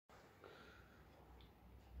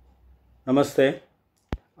Namaste.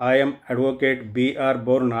 I am Advocate B.R.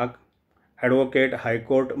 Bornak, Advocate High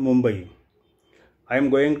Court, Mumbai. I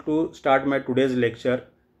am going to start my today's lecture.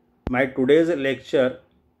 My today's lecture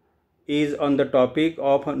is on the topic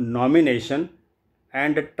of nomination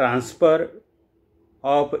and transfer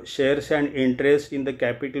of shares and interest in the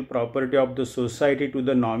capital property of the society to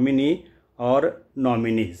the nominee or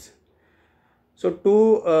nominees. So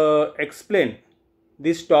to explain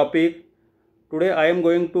this topic, today I am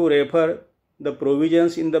going to refer the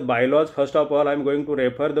provisions in the bylaws. First of all, I am going to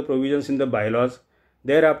refer the provisions in the bylaws.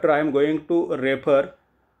 Thereafter, I am going to refer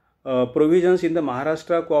provisions in the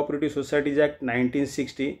Maharashtra Cooperative Societies Act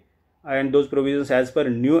 1960 and those provisions as per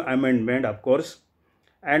new amendment, of course.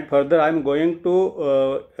 And further, I am going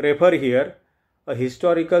to refer here a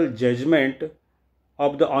historical judgment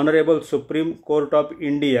of the Honorable Supreme Court of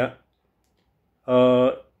India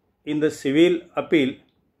in the civil appeal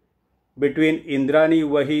between Indrani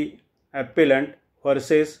Wahi appellant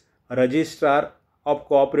versus registrar of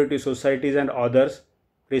cooperative societies and others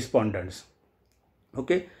respondents.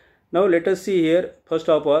 Okay, now let us see here first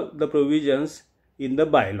of all the provisions in the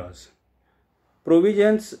bylaws.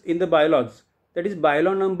 Provisions in the bylaws, that is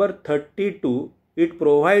bylaw number 32, it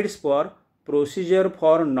provides for procedure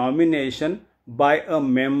for nomination by a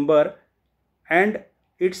member and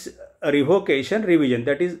its revocation revision,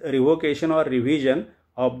 that is revocation or revision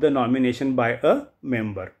of the nomination by a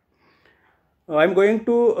member. I am going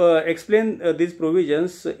to explain these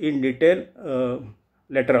provisions in detail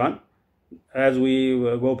later on as we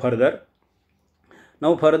go further.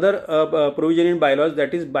 Now further provision in bylaws,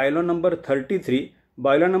 that is bylaw number 33.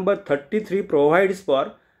 Bylaw number 33 provides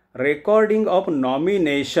for recording of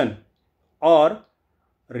nomination or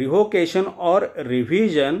revocation or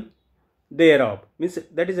revision thereof, means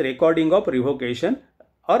that is recording of revocation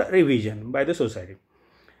or revision by the society.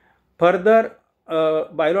 Further,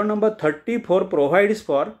 bylaw number 34 provides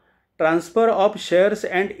for transfer of shares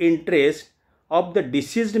and interest of the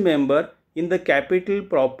deceased member in the capital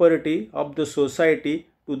property of the society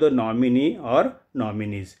to the nominee or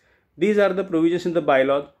nominees. These are the provisions in the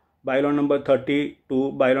bylaws, bylaw number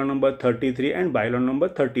 32, bylaw number 33 and bylaw number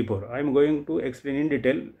 34. I am going to explain in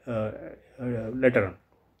detail later on.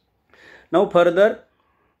 Now further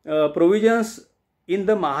provisions in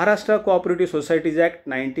the Maharashtra Cooperative Societies Act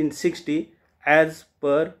 1960 as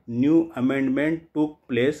per new amendment took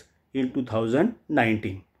place in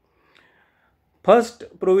 2019. First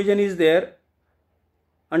provision is there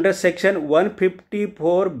under section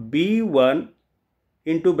 154B1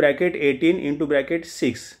 into bracket 18 into bracket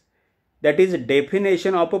 6, that is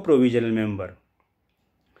definition of a provisional member,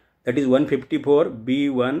 that is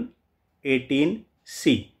 154B1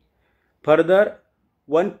 18C. Further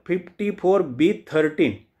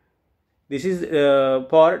 154B13, this is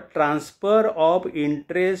for transfer of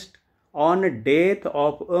interest on death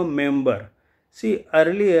of a member. See,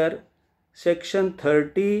 earlier section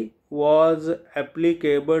 30 was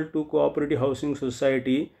applicable to cooperative housing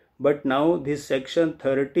society, but now this section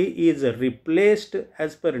 30 is replaced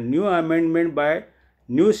as per new amendment by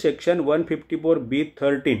new section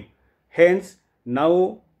 154B13. Hence,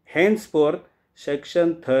 now henceforth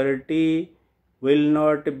section 30 will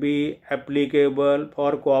not be applicable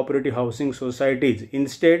for cooperative housing societies.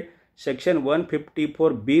 Instead, section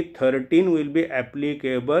 154B13 will be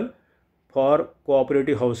applicable for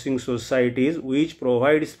cooperative housing societies, which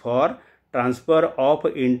provides for transfer of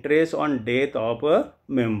interest on death of a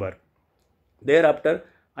member. Thereafter,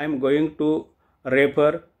 I am going to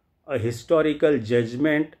refer a historical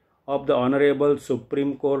judgment of the Honorable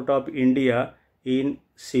Supreme Court of India in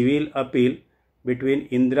civil appeal between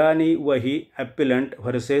Indrani Wahi appellant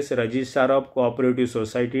versus registrar of cooperative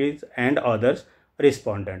societies and others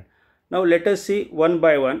respondent. Now let us see one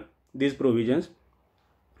by one these provisions.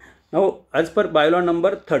 Now as per bylaw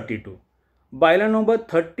number 32, bylaw number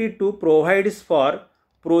 32 provides for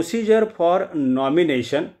procedure for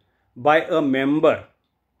nomination by a member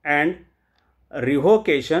and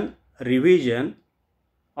revocation revision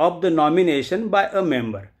of the nomination by a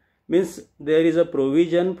member. Means there is a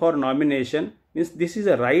provision for nomination, means this is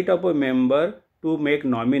a right of a member to make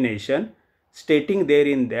nomination, stating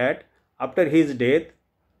therein that after his death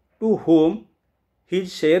to whom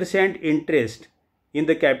his shares and interest in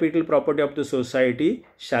the capital property of the society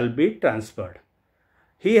shall be transferred.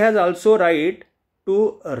 He has also right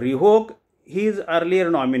to revoke his earlier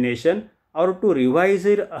nomination or to revise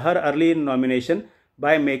her earlier nomination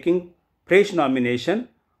by making fresh nomination,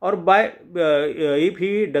 or by if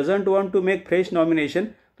he doesn't want to make fresh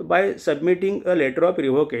nomination, so by submitting a letter of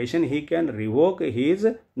revocation he can revoke his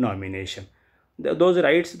nomination. Those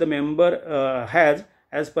rights the member has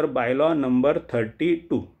as per bylaw number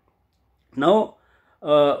 32. Now,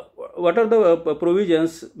 what are the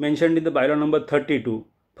provisions mentioned in the bylaw number 32?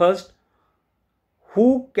 First,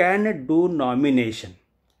 who can do nomination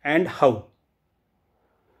and how?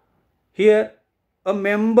 Here, a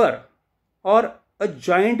member or a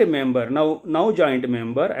joint member, now joint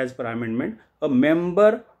member as per amendment, a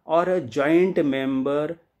member or a joint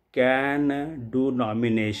member can do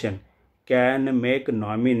nomination, can make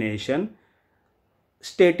nomination,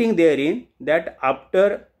 stating therein that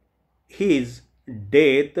after his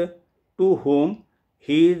death, to whom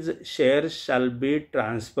his shares shall be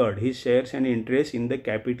transferred, his shares and interest in the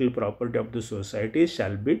capital property of the society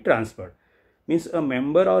shall be transferred. Means a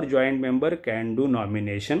member or joint member can do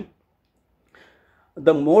nomination.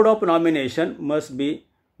 The mode of nomination must be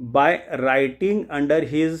by writing under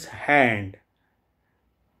his hand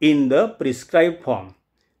in the prescribed form.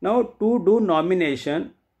 Now, to do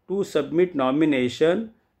nomination, to submit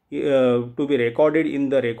nomination to be recorded in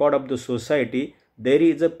the record of the society, there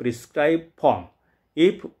is a prescribed form.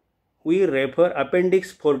 If we refer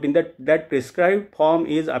appendix 14, that prescribed form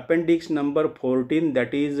is appendix number 14,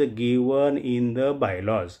 that is given in the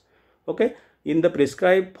bylaws. Okay, in the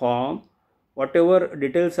prescribed form, whatever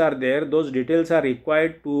details are there, those details are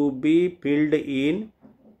required to be filled in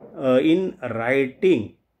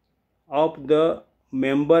writing of the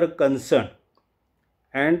member concerned,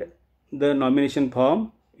 and the nomination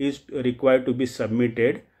form is required to be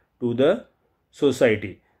submitted to the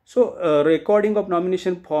society. So, recording of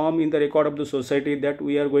nomination form in the record of the society, that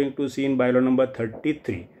we are going to see in bylaw number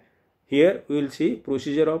 33. Here we will see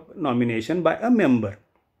procedure of nomination by a member.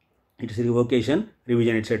 It is revocation,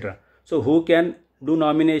 revision, etc. So, who can do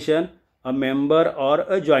nomination? A member or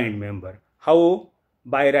a joint member. How?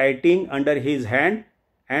 By writing under his hand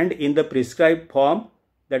and in the prescribed form.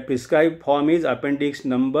 That prescribed form is appendix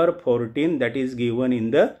number 14, that is given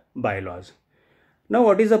in the bylaws. Now,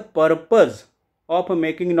 what is the purpose of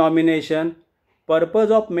making nomination? Purpose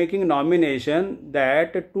of making nomination,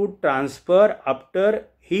 that to transfer after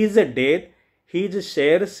his death his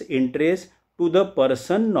shares interest to the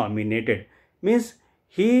person nominated. Means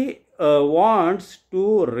he wants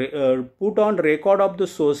to put on record of the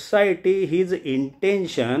society his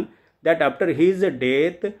intention that after his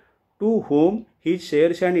death, to whom his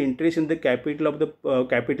shares and interest in the capital of the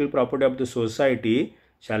capital property of the society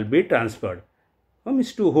shall be transferred.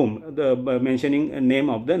 Means to whom, the mentioning a name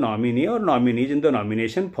of the nominee or nominees in the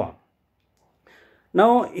nomination form.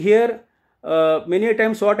 Now here many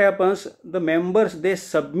times what happens, the members, they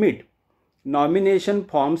submit nomination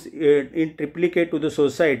forms in triplicate to the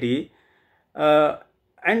society,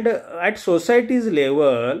 and at society's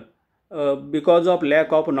level, because of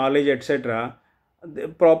lack of knowledge, etc., the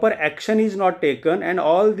proper action is not taken, and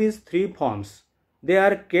all these three forms, they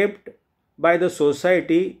are kept by the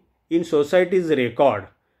society in society's record.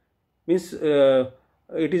 Means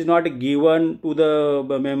it is not given to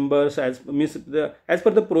the members as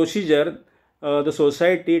per the procedure. The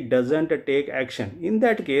society doesn't take action. In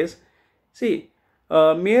that case, see,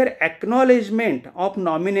 mere acknowledgement of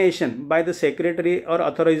nomination by the secretary or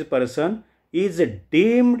authorized person is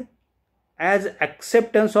deemed as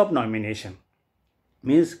acceptance of nomination.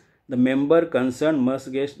 Means the member concerned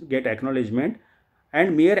must get acknowledgement,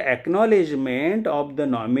 and mere acknowledgement of the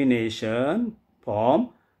nomination form,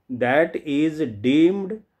 that is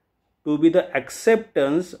deemed to be the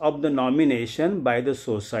acceptance of the nomination by the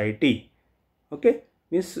society. Okay,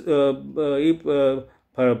 means if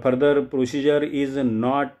further procedure is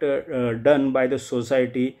not done by the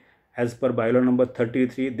society as per bylaw number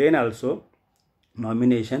 33, then also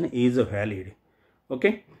nomination is valid.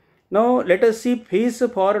 Okay, now let us see fees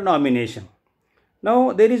for nomination.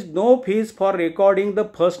 Now there is no fees for recording the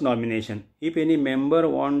first nomination. If any member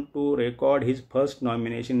want to record his first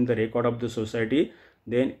nomination in the record of the society,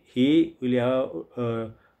 then he will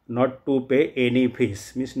have not to pay any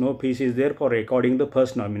fees. Means no fees is there for recording the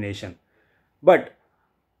first nomination. But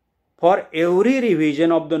for every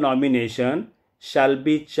revision of the nomination shall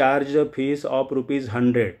be charged a fees of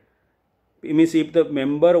 ₹100. It means if the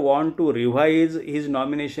member want to revise his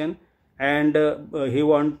nomination and he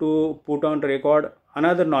want to put on record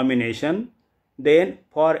another nomination, then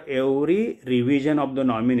for every revision of the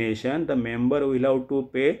nomination, the member will have to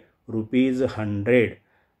pay ₹100.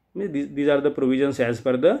 These are the provisions as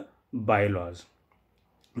per the bylaws.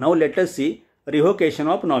 Now let us see revocation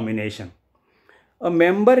of nomination. A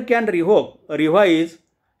member can revise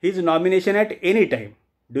his nomination at any time.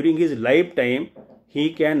 During his lifetime,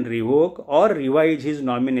 he can revoke or revise his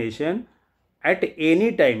nomination at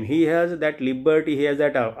any time. He has that liberty, he has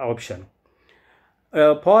that option.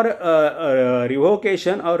 For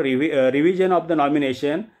revocation or revision of the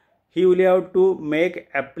nomination, he will have to make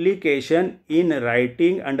application in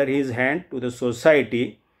writing under his hand to the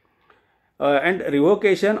society, and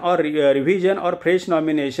revocation or revision or fresh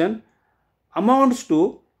nomination amounts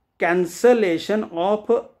to cancellation of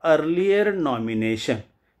earlier nomination.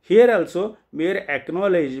 Here also mere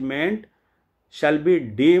acknowledgement shall be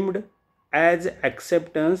deemed as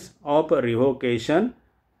acceptance of revocation,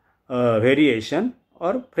 variation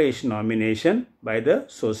or fresh nomination by the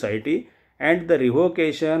society, and the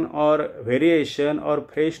revocation or variation or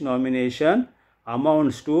fresh nomination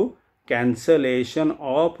amounts to cancellation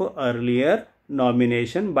of earlier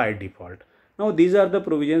nomination by default. Now these are the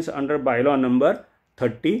provisions under bylaw number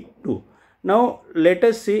 32. Now let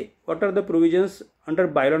us see what are the provisions under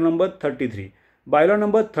bylaw number 33. Bylaw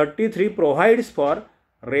number 33 provides for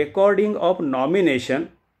recording of nomination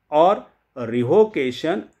or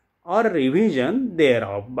revocation or revision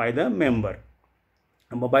thereof by the member.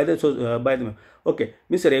 Okay,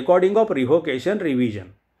 means recording of revocation,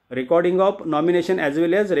 revision, recording of nomination as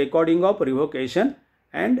well as recording of revocation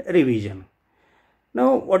and revision.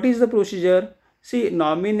 Now what is the procedure? See,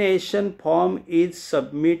 nomination form is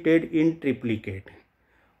submitted in triplicate.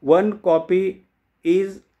 One copy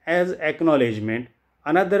is as acknowledgement,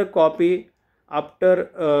 another copy after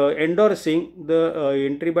endorsing the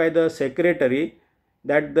entry by the secretary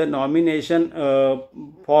that the nomination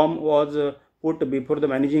form was put before the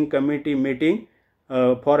managing committee meeting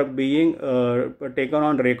for being taken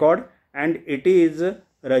on record, and it is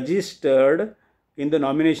registered in the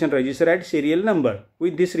nomination register at serial number.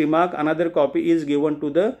 With this remark, another copy is given to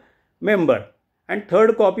the member, and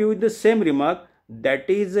third copy with the same remark that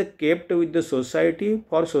is kept with the society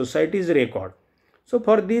for society's record. So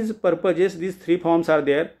for these purposes, these three forms are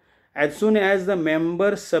there. As soon as the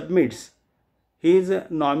member submits his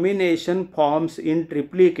nomination forms in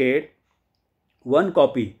triplicate, one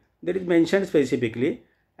copy that is mentioned specifically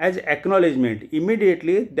as acknowledgement,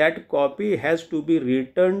 immediately that copy has to be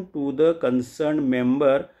returned to the concerned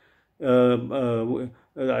member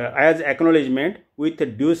as acknowledgement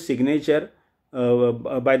with due signature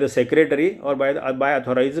by the secretary or by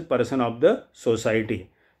authorized person of the society.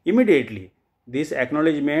 Immediately this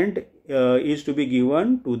acknowledgement is to be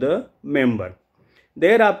given to the member.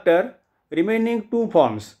 Thereafter, remaining two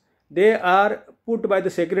forms, they are put by the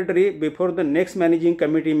secretary before the next managing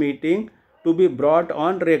committee meeting to be brought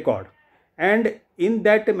on record, and in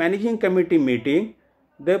that managing committee meeting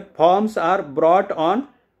the forms are brought on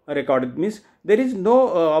record. It means there is no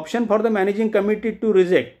option for the managing committee to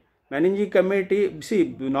reject. Managing committee,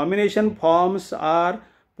 see, nomination forms are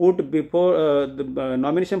put before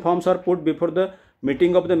nomination forms are put before the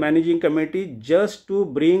meeting of the managing committee just to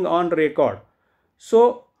bring on record.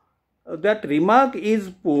 So that remark is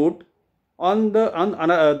put on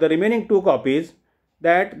the remaining two copies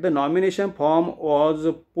that the nomination form was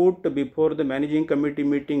put before the managing committee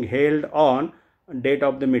meeting held on date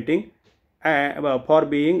of the meeting for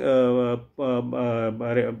bringing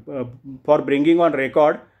on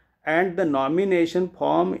record, and the nomination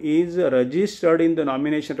form is registered in the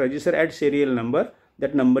nomination register at serial number.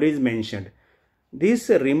 That number is mentioned. This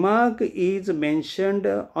remark is mentioned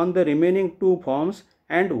on the remaining two forms,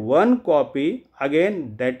 and one copy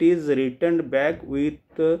again that is returned back with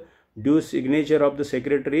due signature of the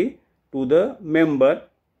secretary to the member,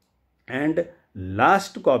 and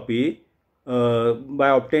last copy by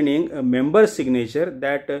obtaining a member's signature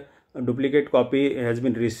that a duplicate copy has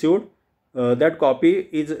been received. That copy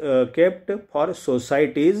is kept for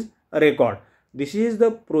society's record. This is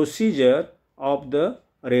the procedure of the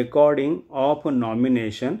recording of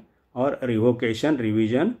nomination or revocation,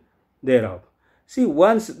 revision thereof. See,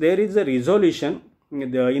 once there is a resolution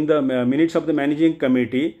in the minutes of the managing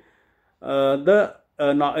committee, the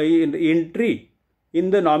entry in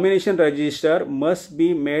the nomination register must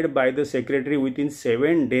be made by the secretary within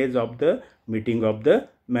 7 days of the meeting of the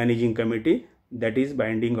managing committee. That is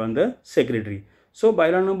binding on the secretary. So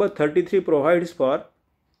bylaw number 33 provides for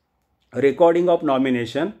recording of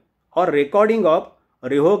nomination or recording of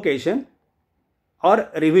revocation or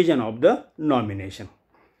revision of the nomination.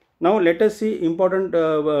 Now let us see important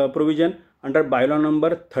provision under bylaw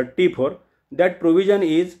number 34. That provision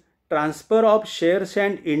is transfer of shares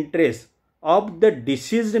and interest of the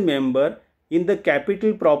deceased member in the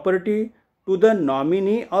capital property to the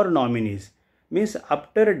nominee or nominees. Means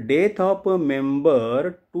after death of a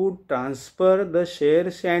member, to transfer the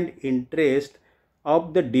shares and interest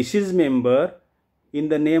of the deceased member in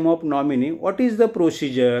the name of nominee. What is the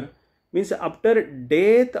procedure? Means after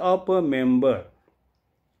death of a member,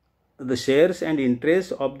 the shares and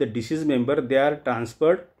interest of the deceased member, they are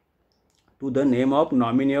transferred to the name of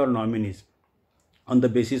nominee or nominees on the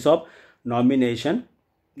basis of nomination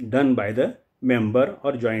done by the member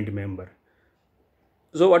or joint member.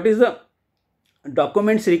 So what is the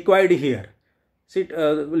documents required here? See,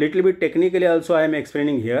 little bit technically also I am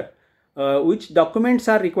explaining here. Which documents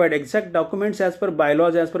are required? Exact documents as per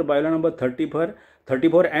bylaws, as per bylaw number 34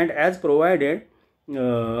 and as provided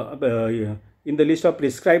in the list of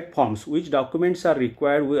prescribed forms. Which documents are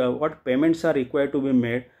required, what payments are required to be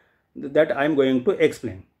made, that I am going to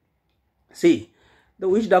explain. See,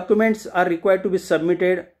 which documents are required to be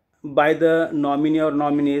submitted by the nominee or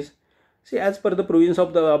nominees. See, as per the provisions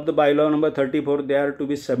of the bylaw number 34, they are to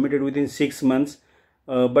be submitted within 6 months.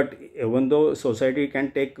 But even though society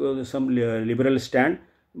can take some liberal stand,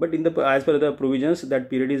 but in the as per the provisions, that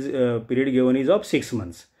period given is of 6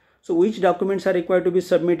 months. So which documents are required to be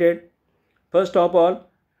submitted? First of all,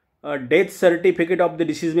 death certificate of the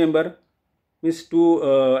deceased member, means to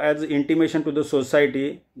as intimation to the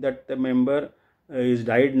society that the member is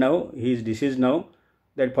died now, he is deceased now,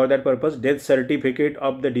 that for that purpose death certificate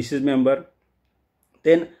of the deceased member.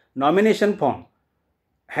 Then nomination form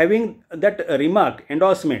having that remark,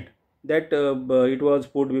 endorsement, that it was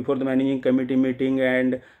put before the managing committee meeting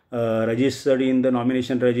and registered in the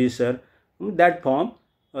nomination register. That form,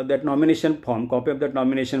 that nomination form, copy of that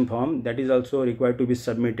nomination form, that is also required to be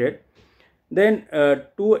submitted. Then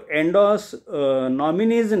to endorse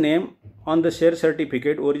nominee's name on the share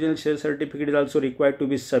certificate, original share certificate is also required to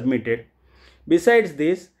be submitted. Besides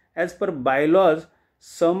this, as per bylaws,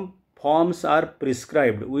 some forms are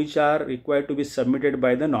prescribed which are required to be submitted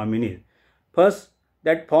by the nominee. First,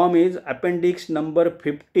 that form is appendix number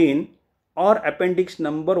 15 or appendix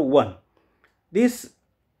number 1. This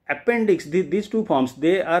appendix, these two forms,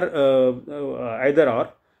 they are either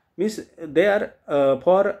or, means they are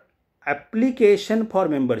for application for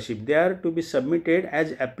membership. They are to be submitted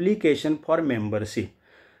as application for membership.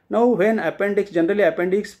 Now, when generally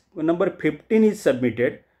appendix number 15 is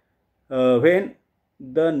submitted, when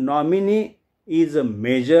the nominee is a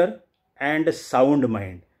major and sound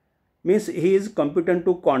mind, means he is competent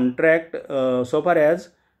to contract so far as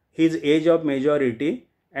his age of majority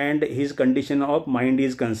and his condition of mind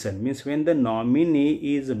is concerned. Means when the nominee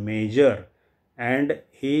is major and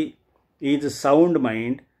he is sound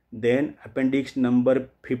mind, then appendix number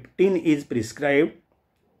 15 is prescribed.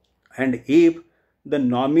 And if the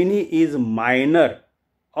nominee is minor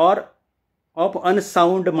or of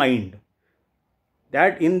unsound mind,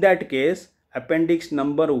 that in that case appendix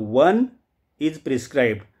number 1 is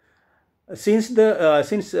prescribed. Since the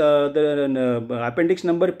appendix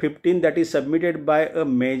number 15 that is submitted by a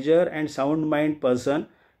major and sound mind person,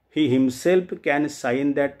 he himself can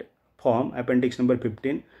sign that form, appendix number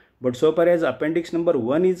 15. But so far as appendix number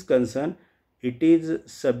 1 is concerned, it is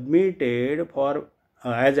submitted for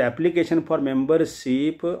as application for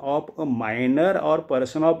membership of a minor or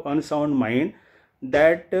person of unsound mind.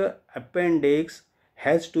 That appendix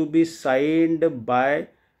has to be signed by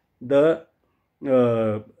the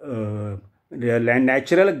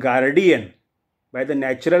natural guardian,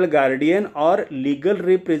 or legal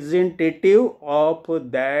representative of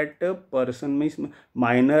that person, means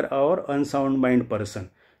minor or unsound mind person.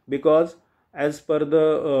 Because as per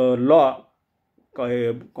the law,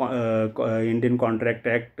 Indian Contract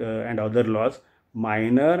Act and other laws,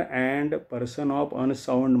 minor and person of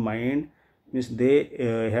unsound mind means they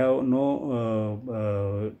have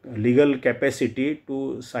no legal capacity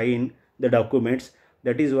to sign the documents.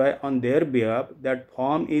 That is why on their behalf that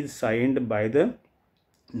form is signed by the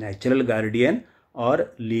natural guardian or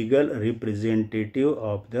legal representative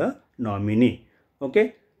of the nominee.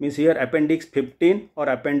 Okay, means here appendix 15 or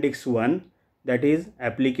appendix 1, that is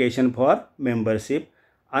application for membership.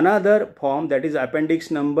 Another form, that is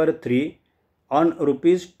appendix number 3, on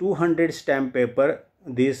rupees 200 stamp paper,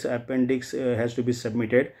 this appendix has to be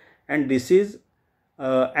submitted, and this is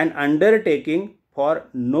an undertaking for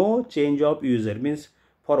no change of user. Means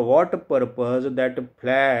for what purpose that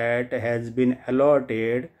flat has been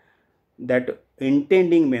allotted, that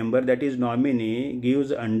intending member, that is nominee,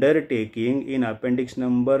 gives undertaking in appendix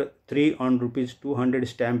number 3 on rupees 200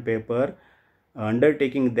 stamp paper,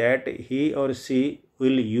 undertaking that he or she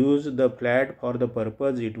will use the flat for the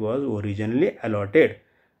purpose it was originally allotted.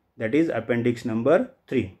 That is appendix number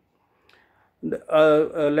 3.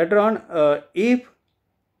 Later on, if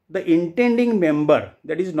the intending member,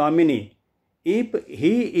 that is nominee, if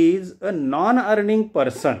he is a non-earning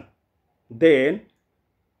person, then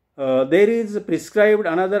there is prescribed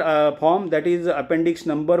another form, that is appendix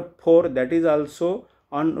number 4, that is also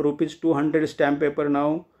on rupees 200 stamp paper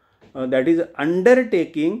now. That is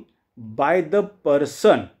undertaking by the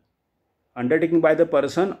person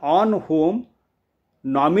on whom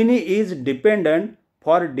nominee is dependent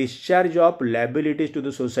for discharge of liabilities to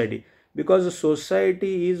the society, because the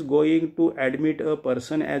society is going to admit a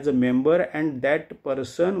person as a member and that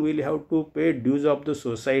person will have to pay dues of the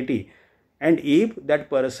society. And if that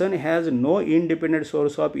person has no independent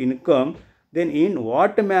source of income, then in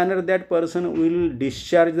what manner that person will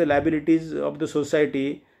discharge the liabilities of the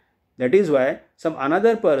society? That is why some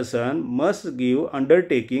another person must give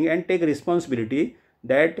undertaking and take responsibility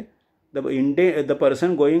that the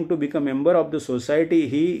person going to become member of the society,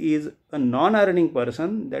 he is a non-earning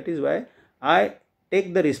person. That is why I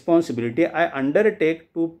take the responsibility, I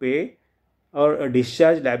undertake to pay or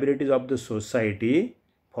discharge liabilities of the society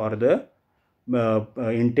for the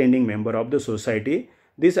intending member of the society.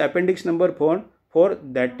 This appendix number 4,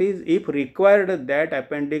 that is if required, that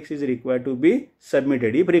appendix is required to be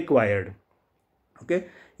submitted if required. Okay,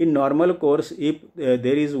 in normal course, if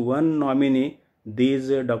there is one nominee, these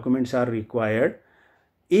documents are required.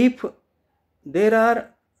 If there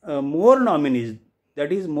are more nominees,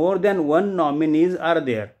 that is more than one nominees are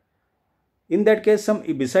there, in that case some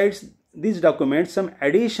besides these documents some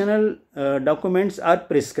additional documents are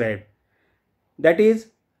prescribed. That is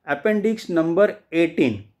appendix number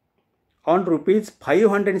 18 on rupees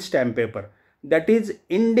 500 stamp paper, that is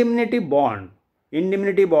indemnity bond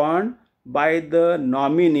by the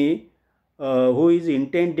nominee who is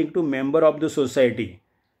intending to member of the society.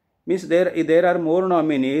 Means there are more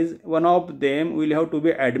nominees, one of them will have to be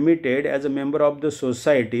admitted as a member of the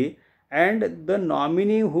society, and the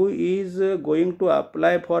nominee who is going to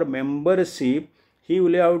apply for membership, he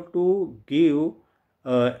will have to give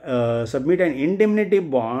submit an indemnity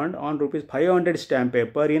bond on rupees 500 stamp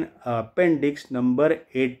paper in appendix number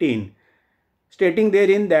 18, stating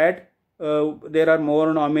therein that there are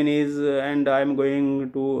more nominees and I am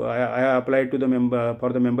going to I applied to the member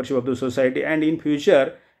for the membership of the society, and in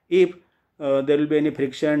future if there will be any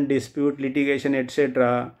friction, dispute, litigation,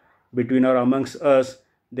 etc. between or amongst us,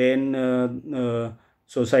 then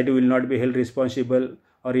society will not be held responsible,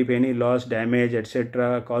 or if any loss, damage,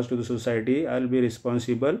 etc. caused to the society, I will be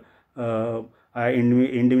responsible. I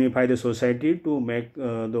indemnify the society to make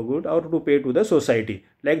the good or to pay to the society.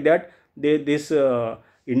 Like that, this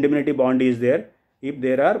indemnity bond is there if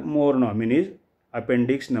there are more nominees.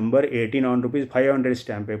 Appendix number 18 on rupees 500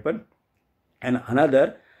 stamp paper. And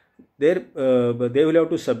another, they will have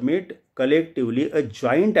to submit collectively a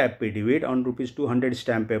joint affidavit on rupees 200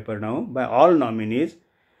 stamp paper now by all nominees,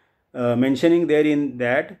 mentioning therein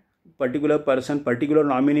that particular person, particular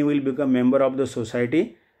nominee will become member of the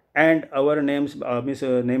society, and our names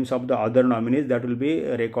names of the other nominees that will be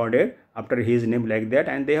recorded after his name, like that,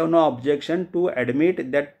 and they have no objection to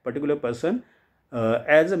admit that particular person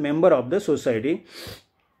as a member of the society.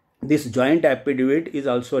 This joint affidavit is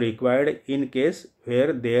also required in case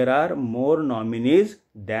where there are more nominees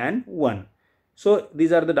than one. So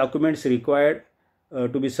these are the documents required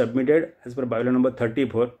to be submitted as per bylaw number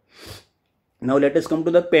 34. Now let us come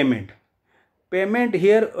to the payment. Payment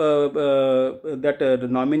here that the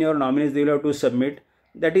nominee or nominees, they will have to submit,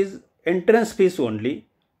 that is entrance fees only.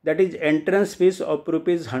 That is entrance fees of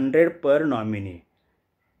rupees 100 per nominee.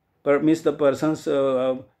 Means the persons,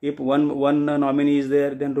 if one nominee is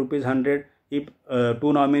there, then rupees 100. If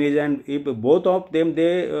two nominees and if both of them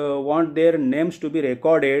they want their names to be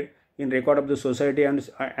recorded in record of the society and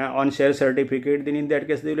on share certificate, then in that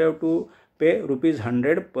case they will have to pay rupees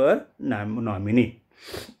 100 per nominee.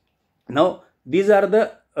 Now these are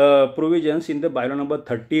the provisions in the bylaw number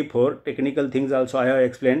 34. Technical things also I have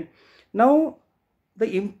explained. Now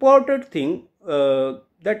the important thing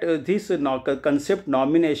that this concept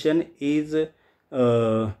nomination is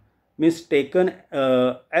mistaken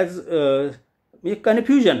as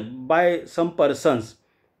confusion by some persons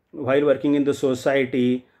while working in the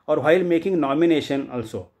society or while making nomination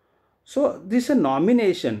also. So this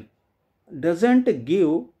nomination doesn't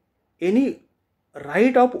give any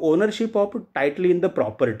right of ownership of title in the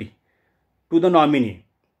property to the nominee.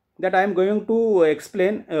 That I am going to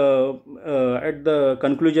explain at the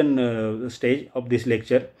conclusion stage of this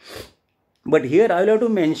lecture. But here I will have to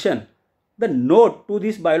mention the note to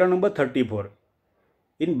this bylaw number 34.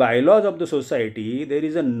 In bylaws of the society, there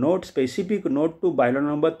is a note, specific note to bylaw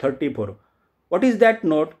number 34. What is that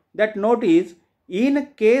note? That note is, in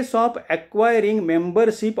case of acquiring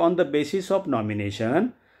membership on the basis of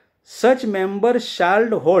nomination, such member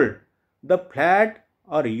shall hold the flat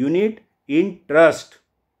or unit in trust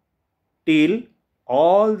till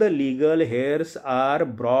all the legal heirs are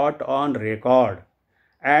brought on record,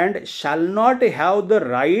 and shall not have the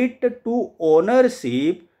right to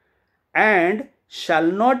ownership, and shall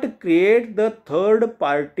not create the third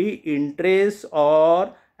party interest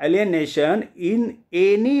or alienation in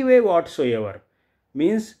any way whatsoever.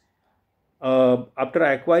 means after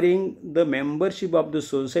acquiring the membership of the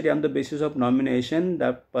society on the basis of nomination,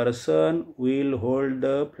 the person will hold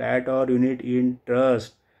the flat or unit in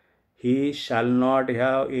trust. He shall not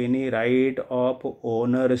have any right of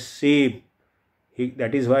ownership.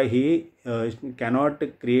 That is why he cannot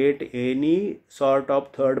create any sort of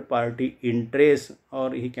third party interest,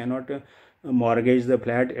 or he cannot mortgage the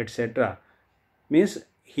flat, etc. Means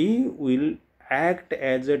he will act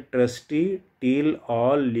as a trustee till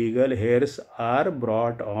all legal heirs are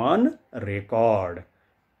brought on record.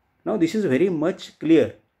 Now this is very much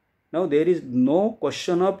clear. Now there is no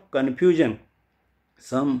question of confusion.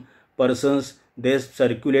 Some persons, they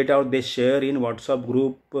circulate out, they share in WhatsApp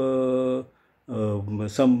group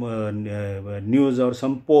some news or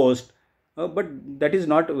some post, but that is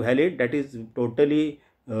not valid, that is totally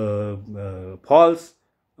false.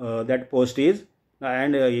 That post is,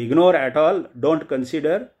 and ignore at all, don't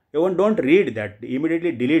consider, even don't read that,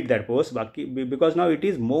 immediately delete that post, because now it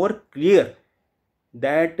is more clear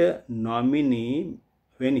that nominee,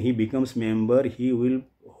 when he becomes member, he will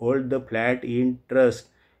hold the flat in trust.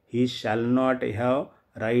 He shall not have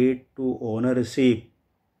right to ownership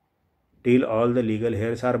till all the legal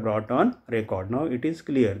heirs are brought on record. Now it is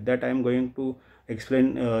clear. That I am going to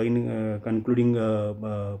explain in concluding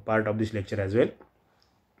part of this lecture as well.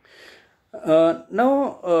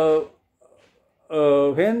 Now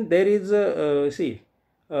when there is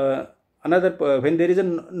when there is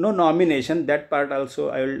no nomination, that part also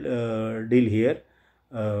I will deal here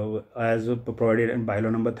as provided in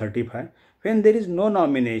bylaw number 35. When there is no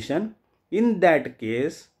nomination, in that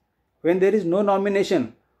case, when there is no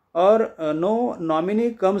nomination or no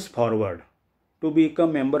nominee comes forward to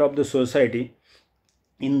become member of the society,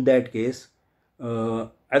 in that case,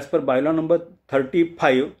 as per bylaw number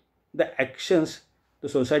 35, the actions the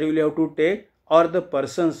society will have to take, or the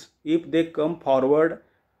persons, if they come forward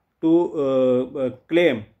to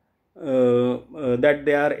claim that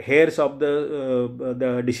they are heirs of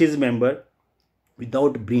the deceased member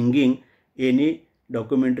without bringing any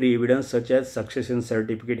documentary evidence such as succession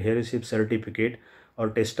certificate, heirship certificate,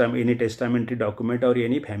 or any testamentary document, or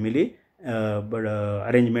any family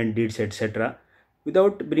arrangement deeds, etc.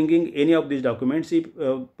 Without bringing any of these documents, if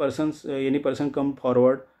any person come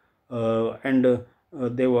forward and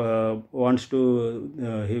they wants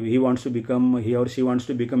to he or she wants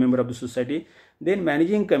to become member of the society, then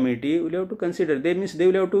managing committee will have to consider. They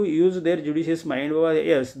will have to use their judicious mind.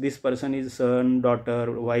 Yes, this person is son, daughter,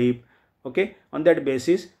 wife. Okay, on that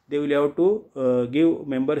basis they will have to give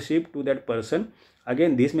membership to that person.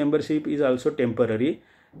 Again, this membership is also temporary.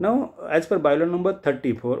 Now, as per bylaw number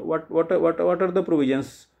 34, what are the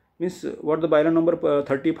provisions? Means what the bylaw number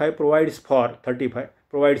 35 provides for.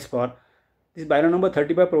 This bylaw number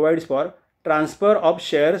 35 provides for transfer of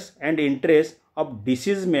shares and interest of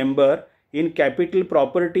deceased member in capital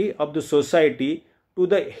property of the society to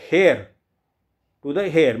the heir.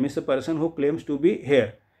 Means the person who claims to be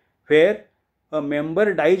heir, where a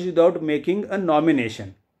member dies without making a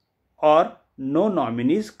nomination or no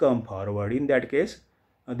nominees come forward. In that case,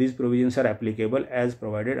 these provisions are applicable as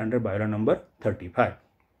provided under bylaw number 35.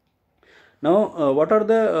 Now, what are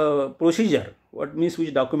the procedure? What means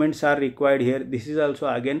which documents are required here? This is also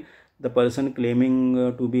again the person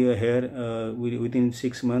claiming to be a heir within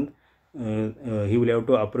 6 months. He will have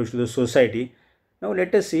to approach to the society. Now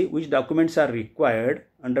let us see which documents are required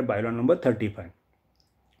under bylaw number 35.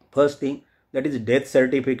 First thing, that is death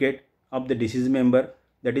certificate of the deceased member,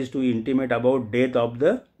 that is to intimate about death of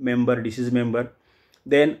the deceased member.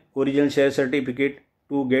 Then original share certificate,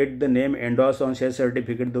 to get the name endorsed on share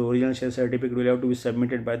certificate. The original share certificate will have to be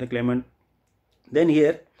submitted by the claimant. Then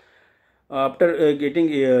here, after getting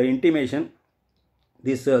intimation,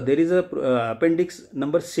 this there is a appendix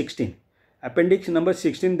number 16. Appendix number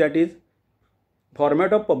 16, that is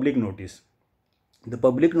format of public notice. The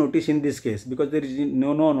public notice in this case, because there is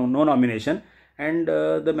no nomination, and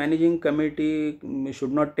the managing committee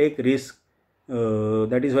should not take risk.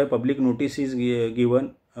 That is why public notice is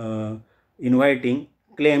given, inviting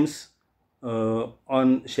claims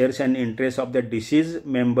on shares and interests of the deceased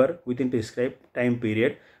member within prescribed time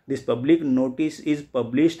period. This public notice is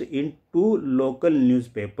published in 2 local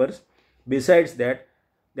newspapers. Besides that,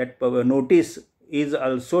 notice is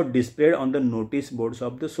also displayed on the notice boards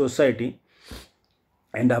of the society.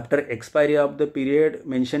 And after expiry of the period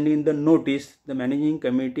mentioned in the notice, the managing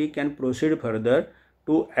committee can proceed further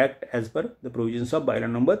to act as per the provisions of bylaw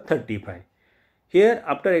number 35. Here,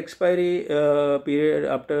 after expiry period,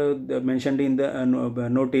 after mentioned in the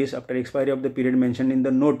notice, after expiry of the period mentioned in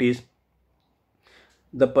the notice,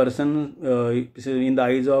 the person in the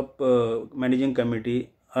eyes of managing committee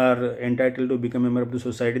are entitled to become a member of the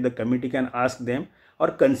society, the committee can ask them,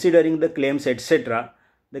 or considering the claims etc.,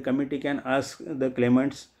 the committee can ask the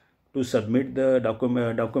claimants to submit the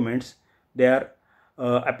documents. They are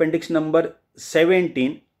appendix number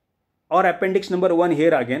 17 or appendix number 1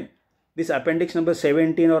 here again. This appendix number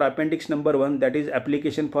 17 or appendix number 1, that is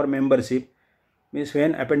application for membership, means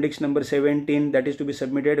when appendix number 17, that is to be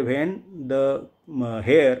submitted when the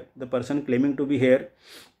heir, the person claiming to be heir,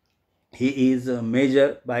 he is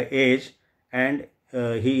major by age and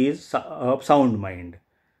he is of sound mind.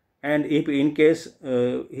 And if in case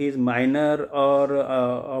he is minor or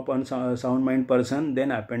of unsound mind person,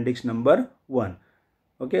 then appendix number 1.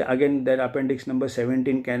 Okay, again that appendix number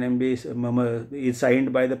 17 can be is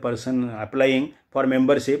signed by the person applying for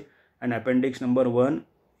membership, and appendix number 1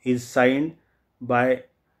 is signed by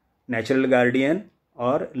natural guardian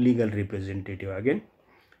or legal representative again.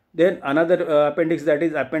 Then another appendix, that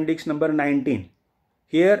is appendix number 19.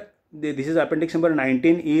 Here this is appendix number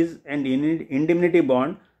 19 is an indemnity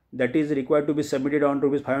bond that is required to be submitted on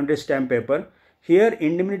 ₹500 stamp paper. Here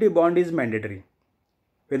indemnity bond is mandatory.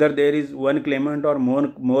 Whether there is one claimant or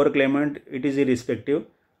more claimant, it is irrespective.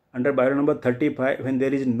 Under bylaw number 35, when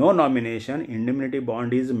there is no nomination, indemnity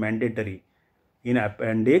bond is mandatory in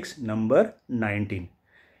appendix number 19.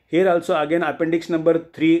 Here also again appendix number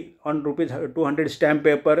 3 on ₹200 stamp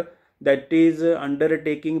paper, that is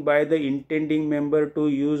undertaking by the intending member to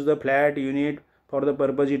use the flat unit for the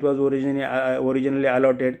purpose it was originally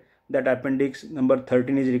allotted. That appendix number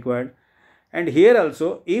 13 is required. And here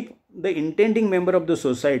also, if the intending member of the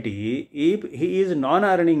society, if he is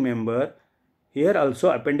non-earning member, here also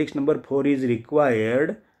appendix number 4 is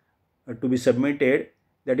required to be submitted,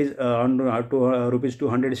 that is on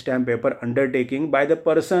 ₹200 stamp paper, undertaking by the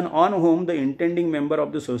person on whom the intending member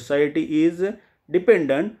of the society is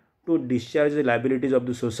dependent to discharge the liabilities of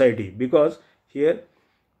the society, because here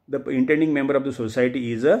the intending member of the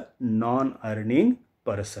society is a non-earning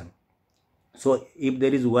person. So if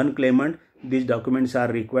there is one claimant, these documents are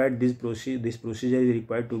required, this procedure is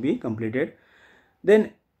required to be completed.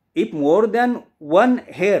 Then if more than one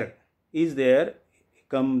heir is there,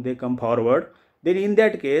 they come forward, then in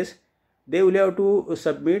that case they will have to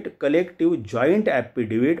submit collective joint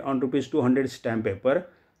affidavit on ₹200 stamp paper,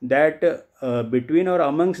 that between or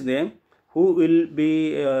amongst them who will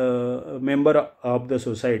be a member of the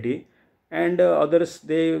society, and others,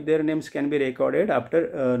 their names can be recorded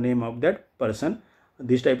after name of that person.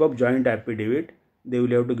 This type of joint affidavit they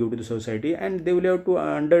will have to give to the society, and they will have to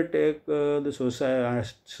undertake the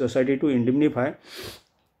society to indemnify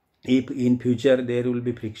if in future there will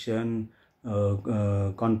be friction,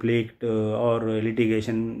 conflict or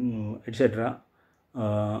litigation etc.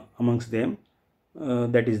 Amongst them.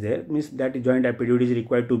 That is there, means that joint affidavit is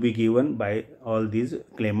required to be given by all these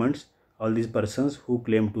claimants, all these persons who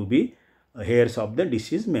claim to be heirs of the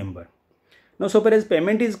deceased member. Now, so far as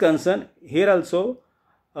payment is concerned, here also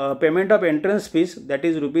payment of entrance fees, that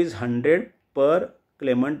is ₹100 per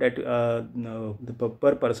claimant, that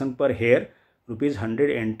per person per heir,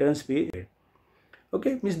 ₹100 entrance fee.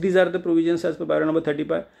 Okay, means these are the provisions as per bylaw number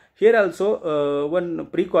 35. Here also one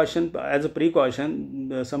precaution, as a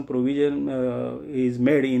precaution, some provision is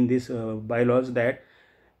made in this bylaws, that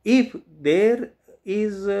if there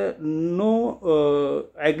is no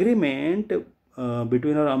agreement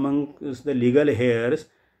between or among the legal heirs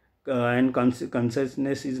and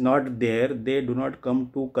consensus is not there, they do not come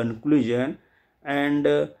to conclusion, and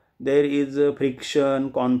there is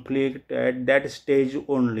friction, conflict at that stage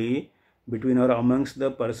only between or amongst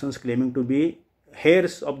the persons claiming to be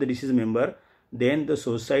heirs of the deceased member, then the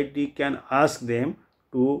society can ask them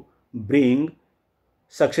to bring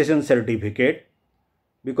succession certificate,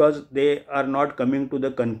 because they are not coming to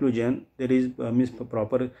the conclusion, there is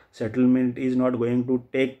proper settlement is not going to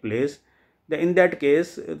take place. In that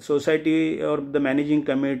case, society or the managing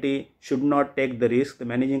committee should not take the risk. The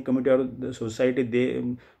managing committee or the society, they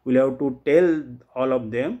will have to tell all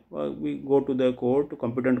of them, we go to the court,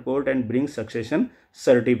 competent court, and bring succession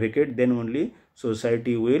certificate. Then only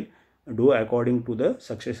society will do according to the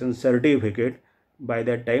succession certificate. By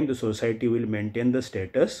that time, the society will maintain the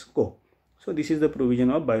status quo. So this is the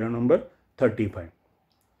provision of bylaw number 35.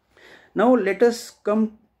 Now let us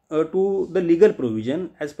come to the legal provision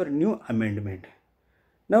as per new amendment.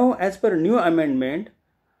 Now, as per new amendment,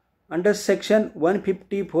 under section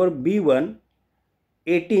 154B1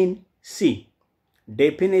 18C,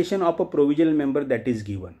 definition of a provisional member, that is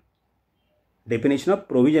given. Definition of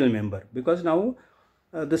provisional member, because now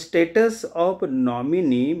the status of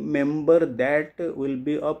nominee member, that will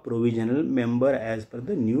be a provisional member as per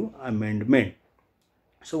the new amendment.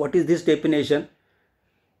 So what is this definition?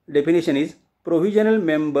 Definition is, provisional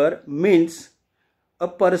member means a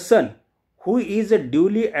person who is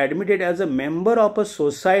duly admitted as a member of a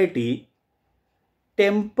society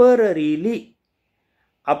temporarily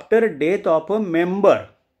after death of a member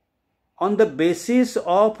on the basis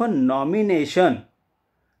of a nomination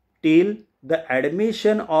till the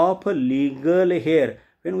admission of a legal heir.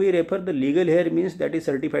 When we refer the legal heir means that is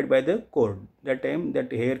certified by the court. That time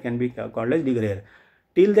that heir can be called as legal heir.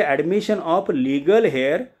 Till the admission of legal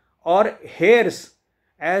heir or heirs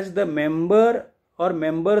as the member or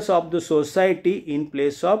members of the society in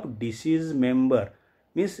place of deceased member.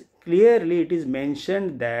 Means clearly it is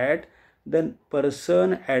mentioned that the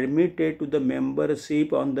person admitted to the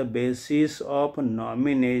membership on the basis of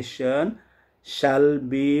nomination shall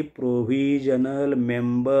be provisional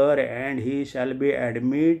member, and he shall be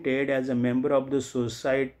admitted as a member of the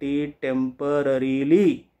society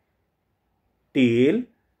temporarily till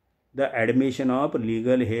the admission of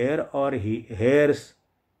legal heir or heirs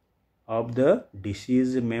of the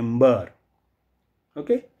deceased member.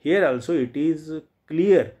 Okay, here also it is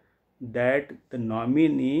clear that the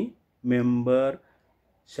nominee member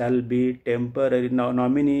shall be temporary. Now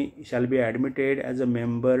nominee shall be admitted as a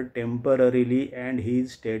member temporarily, and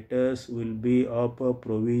his status will be of a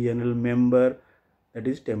provisional member. That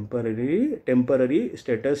is temporary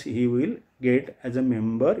status he will get as a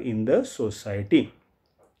member in the society.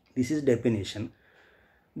 This is definition.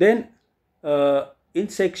 Then in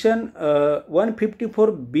section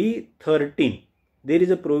 154B13 there is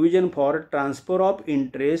a provision for transfer of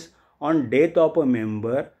interest on death of a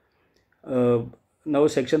member. Now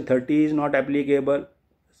section 30 is not applicable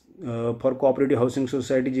for cooperative housing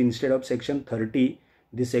societies. Instead of section 30,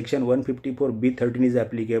 this section 154B13 is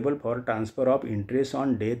applicable for transfer of interest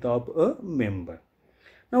on death of a member.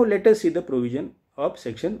 Now let us see the provision of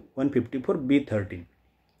section 154B13.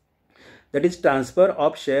 That is transfer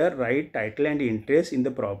of share, right, title and interest in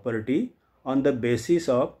the property on the basis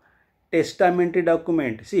of testamentary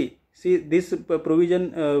document. See this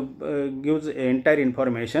provision gives entire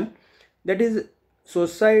information. That is,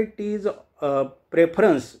 society's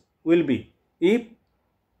preference will be if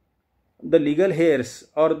the legal heirs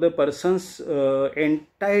or the persons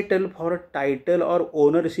entitled for title or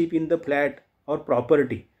ownership in the flat or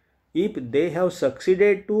property, if they have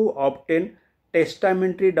succeeded to obtain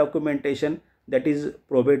testamentary documentation, that is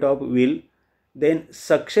probate of will, then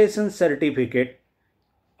succession certificate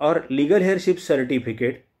or legal heirship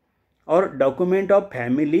certificate or document of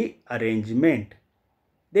family arrangement,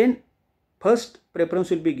 then first preference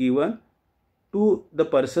will be given to the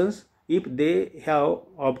persons if they have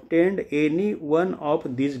obtained any one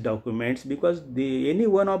of these documents, because any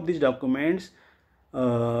one of these documents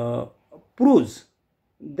proves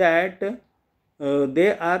that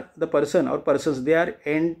they are the person or persons, they are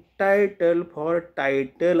entitled for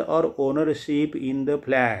title or ownership in the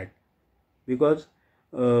flat, because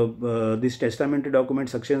this testamentary document,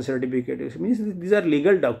 succession certificate means these are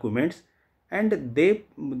legal documents, and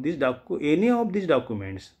any of these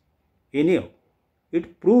documents,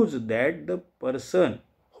 it proves that the person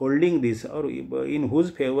holding this or in whose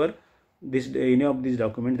favor this any of these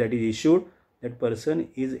documents that is issued, that person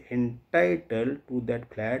is entitled to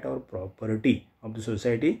that flat or property of the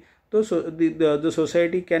society. So the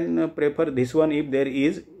society can prefer this one if there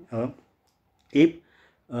is if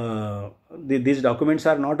these documents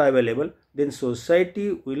are not available, then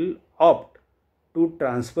society will opt to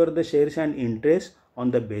transfer the shares and interest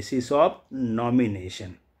on the basis of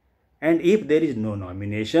nomination. And if there is no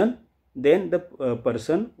nomination, then the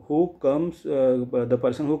person who comes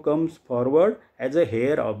forward as a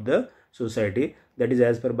heir of the society, that is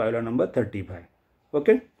as per bylaw number 35.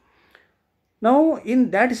 Okay. Now in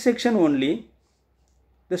that section only,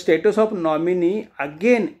 the status of nominee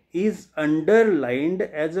again is underlined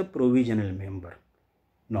as a provisional member.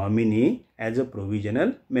 Nominee as a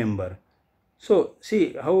provisional member. So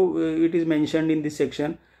see how it is mentioned in this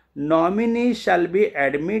section. Nominee shall be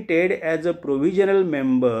admitted as a provisional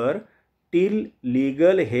member till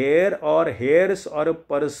legal heir or heirs or a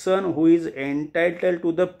person who is entitled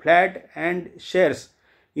to the flat and shares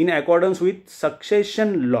in accordance with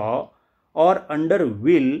succession law or under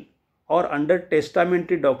will or under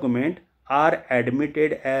testamentary document are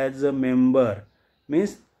admitted as a member.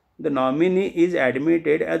 Means the nominee is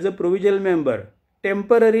admitted as a provisional member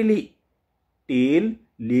temporarily till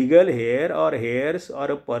legal heir or heirs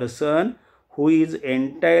or a person who is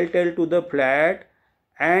entitled to the flat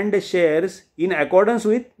and shares in accordance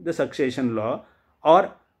with the succession law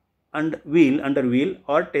or under will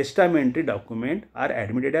or testamentary document are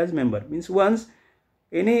admitted as member. Means once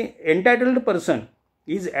any entitled person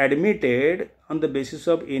is admitted on the basis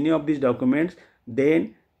of any of these documents,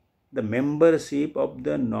 then the membership of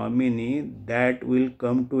the nominee that will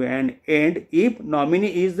come to an end if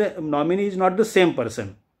nominee is not the same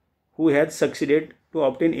person who has succeeded to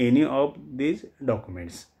obtain any of these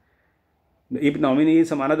documents. If nominee is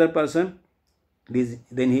some another person,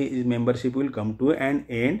 then his membership will come to an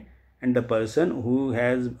end, and the person who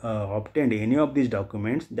has obtained any of these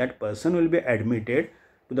documents, that person will be admitted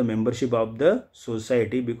to the membership of the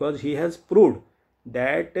society because he has proved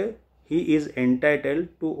that he is entitled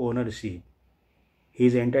to ownership. He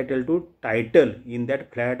is entitled to title in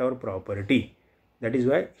that flat or property. That is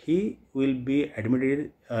why he will be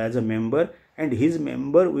admitted as a member, and his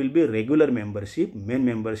member will be regular membership, main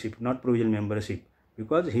membership, not provisional membership,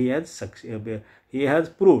 because he has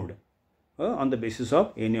proved on the basis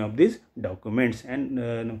of any of these documents.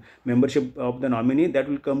 And membership of the nominee, that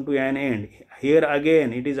will come to an end. Here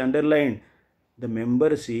again it is underlined, the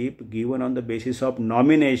membership given on the basis of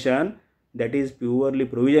nomination, that is purely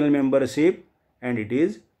provisional membership, and it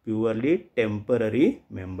is purely temporary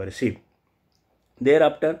membership.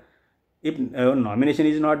 Thereafter, if nomination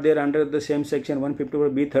is not there under the same section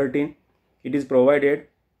 154(b)(13), it is provided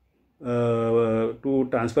to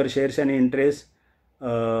transfer shares and interests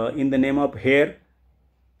in the name of heir.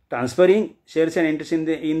 Transferring shares and interests in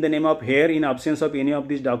the name of heir in absence of any of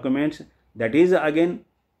these documents, that is again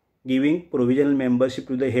giving provisional membership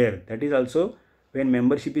to the heir. That is also when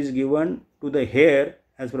membership is given to the heir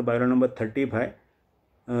as per bylaw number 35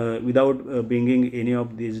 without bringing any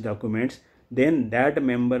of these documents, then that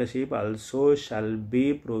membership also shall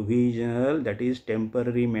be provisional, that is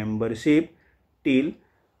temporary membership, till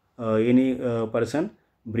any person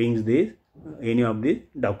brings any of these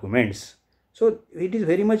documents. So it is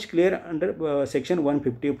very much clear under section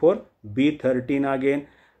 154(b)(13). again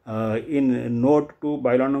in note to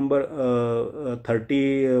bylaw number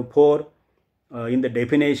 34, in the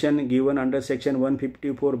definition given under section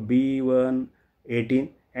 154(b)(1)(18)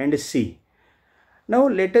 and C. Now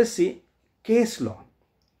let us see case law.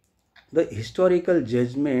 The historical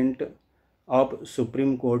judgment of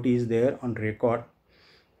Supreme Court is there on record.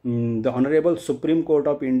 The Honorable Supreme Court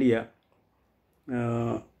of India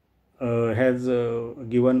has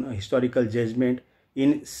given a historical judgment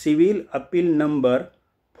in Civil Appeal number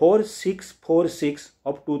 4646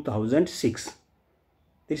 of 2006.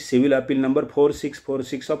 This Civil Appeal number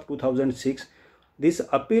 4646 of 2006. This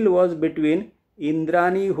appeal was between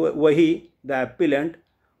Indrani Wahi, the appellant,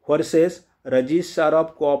 versus Registrar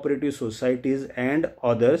of Cooperative Societies and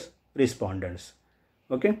others respondents.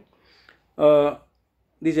 Okay. The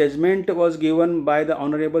judgment was given by the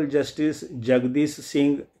Honorable Justice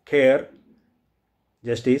G.D.C. Khair,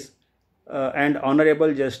 Justice, and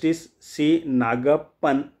Honorable Justice C.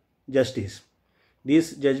 Nagappan, Justice.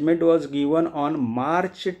 This judgment was given on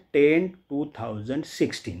March 10,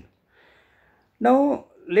 2016. Now,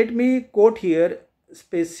 let me quote here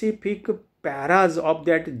specific paras of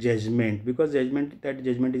that judgment, because that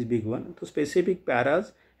judgment is big one. So specific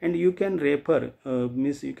paras, and you can refer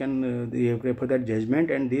refer that judgment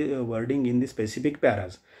and the wording in the specific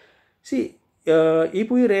paras. See, if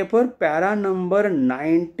we refer para number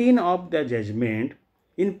 19 of the judgment,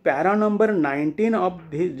 in para number 19 of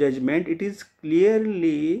the judgment, it is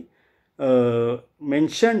clearly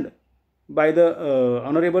mentioned by the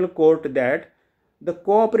Honorable Court that the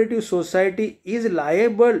cooperative society is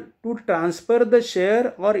liable to transfer the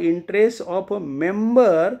share or interest of a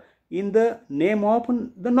member in the name of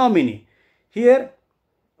the nominee. Here,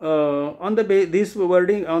 on the basis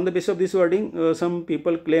of this wording, some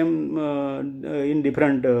people claim in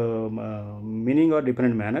different meaning or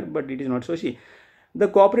different manner, but it is not so. See, the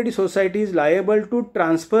cooperative society is liable to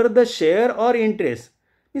transfer the share or interest.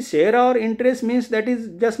 The share or interest means that is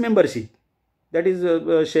just membership. That is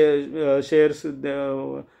shares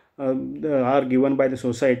are given by the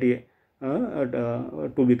society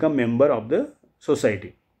to become member of the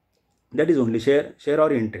society. That is only share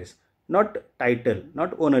or interest, not title,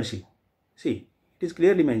 not ownership. See, it is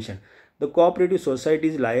clearly mentioned. The cooperative society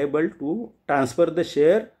is liable to transfer the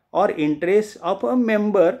share or interest of a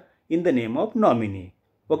member in the name of nominee.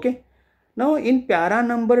 Okay. Now, in para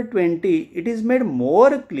number 20, it is made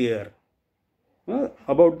more clear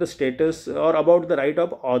about the status or about the right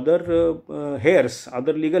of other heirs,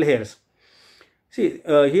 other legal heirs. See,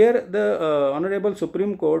 here the Honorable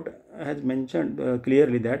Supreme Court has mentioned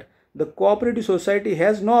clearly that the cooperative society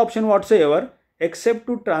has no option whatsoever except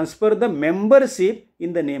to transfer the membership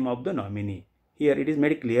in the name of the nominee. Here it is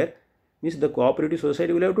made clear, means the cooperative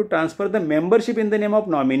society will have to transfer the membership in the name of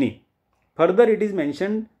nominee. Further, it is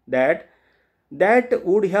mentioned that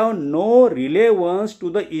would have no relevance to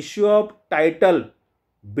the issue of title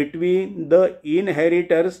between the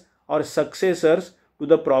inheritors or successors to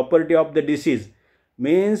the property of the deceased.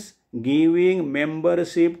 Means giving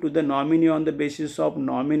membership to the nominee on the basis of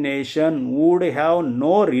nomination would have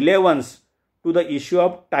no relevance to the issue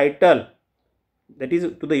of title, that is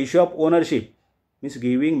to the issue of ownership. Means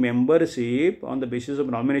giving membership on the basis of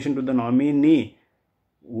nomination to the nominee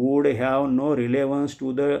would have no relevance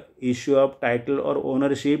to the issue of title or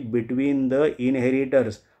ownership between the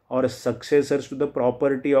inheritors or successors to the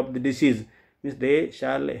property of the deceased. Means they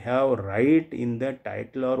shall have right in the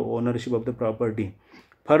title or ownership of the property.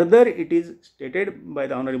 Further, it is stated by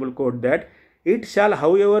the Honorable Court that it shall,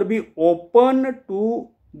 however, be open to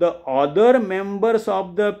the other members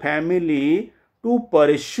of the family to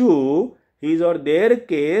pursue his or their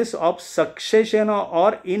case of succession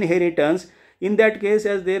or inheritance. In that case,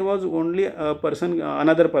 as there was only a person,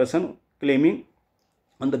 another person claiming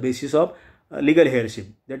on the basis of legal heirship.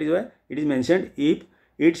 That is why it is mentioned, if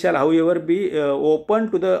it shall, however, be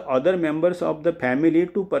open to the other members of the family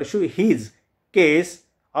to pursue his case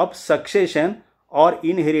of succession or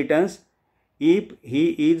inheritance if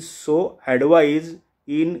he is so advised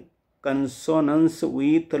in consonance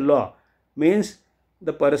with law. Means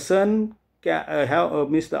the person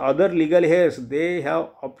means the other legal heirs, they have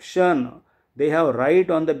option, they have right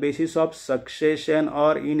on the basis of succession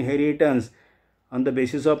or inheritance. On the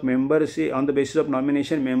basis of membership, on the basis of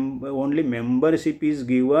nomination, only membership is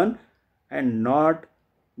given and not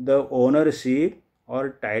the ownership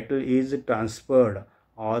or title is transferred.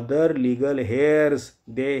 Other legal heirs,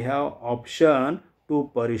 they have option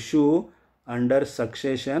to pursue under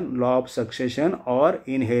succession, law of succession or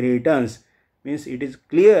inheritance. Means it is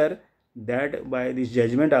clear that by this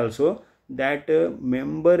judgment also that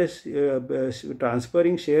members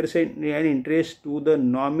transferring shares and interest to the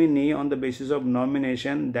nominee on the basis of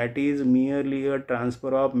nomination, that is merely a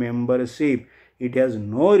transfer of membership. It has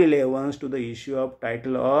no relevance to the issue of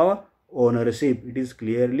title or ownership. It is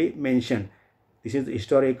clearly mentioned. This is the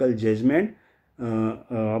historical judgment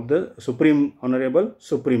of the Honorable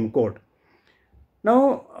Supreme Court.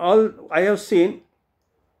 Now, all I have seen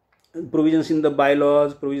provisions in the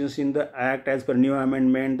bylaws, provisions in the act as per new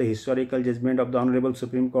amendment, the historical judgment of the Honorable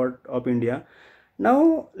Supreme Court of India.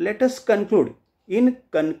 Now, let us conclude. In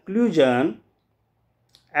conclusion,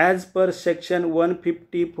 as per section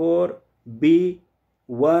 154B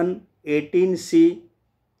 118C,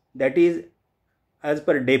 that is as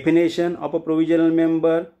per definition of a provisional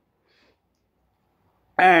member,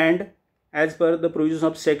 and as per the provisions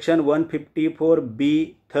of section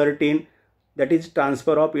 154B 13, that is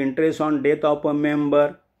transfer of interest on death of a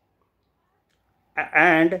member,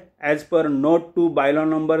 and as per note to bylaw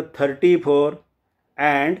number 34,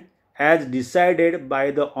 and as decided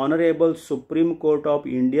by the Honorable Supreme Court of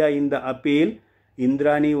India in the appeal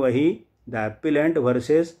Indrani Wahi, the appellant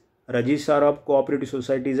versus Registrar of Cooperative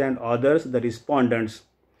Societies and others, the respondents.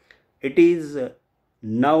 It is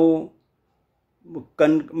now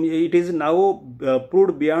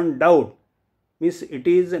proved beyond doubt, means it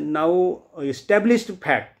is now established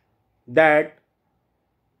fact that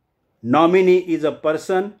nominee is a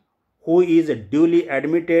person who is duly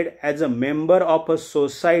admitted as a member of a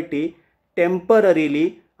society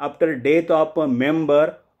temporarily after death of a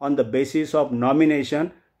member on the basis of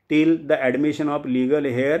nomination till the admission of legal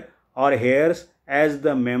heir or heirs as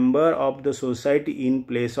the member of the society in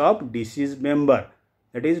place of deceased member.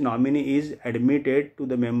 That is, nominee is admitted to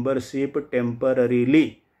the membership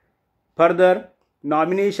temporarily. Further,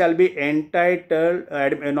 nominee shall be admitted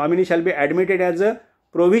as a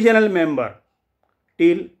provisional member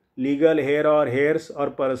till legal heir or heirs or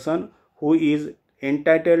person who is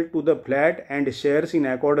entitled to the flat and shares in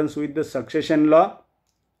accordance with the succession law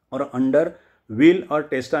or under will or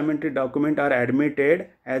testamentary document are admitted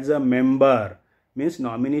as a member. Means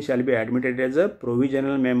nominee shall be admitted as a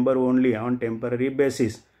provisional member only on temporary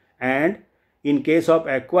basis. And in case of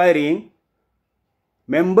acquiring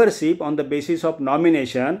membership on the basis of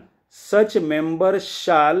nomination, such member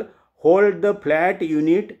shall hold the flat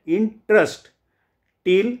unit in trust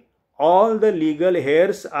till all the legal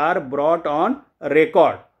heirs are brought on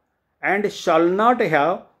record, and shall not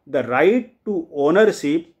have the right to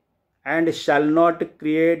ownership, and shall not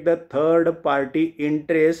create the third party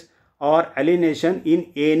interest or alienation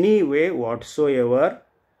in any way whatsoever.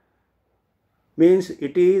 Means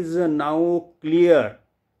it is now clear,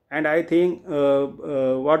 and I think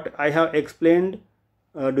what I have explained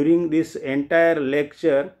during this entire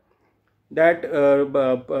lecture, that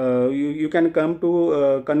you can come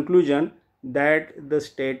to conclusion that the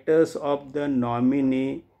status of the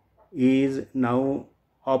nominee is now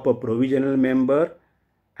of a provisional member,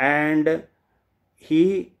 and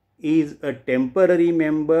he is a temporary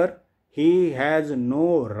member. He has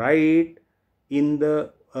no right in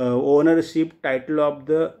the ownership title of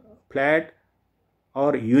the flat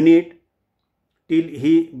or unit till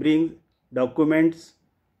he brings documents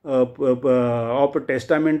of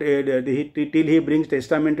testament, till he brings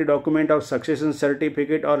testamentary document of succession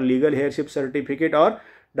certificate or legal heirship certificate or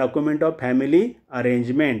document of family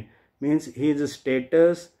arrangement. Means his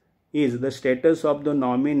status is, the status of the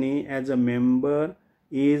nominee as a member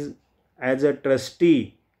is as a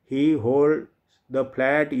trustee. He holds the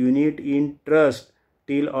flat unit in trust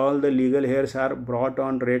till all the legal heirs are brought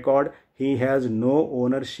on record. He has no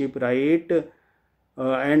ownership right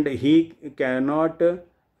and he cannot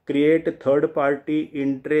create third party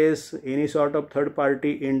interests, any sort of third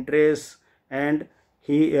party interests and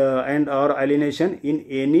he and or alienation in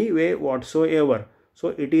any way whatsoever. So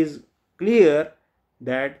it is clear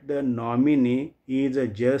that the nominee is a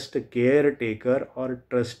just caretaker or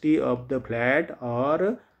trustee of the flat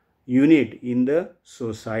or unit in the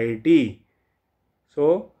society.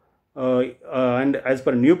 So and as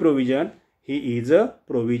per new provision, he is a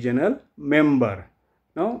provisional member.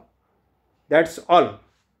 Now that's all.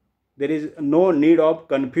 There is no need of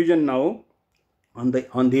confusion now on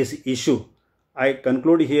this issue. I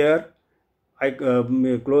conclude here. I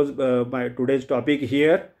close my today's topic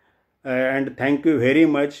here, and thank you very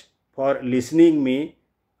much for listening me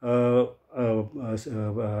through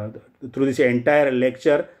this entire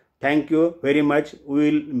lecture. Thank you very much.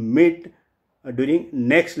 We will meet during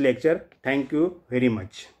next lecture. Thank you very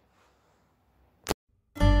much.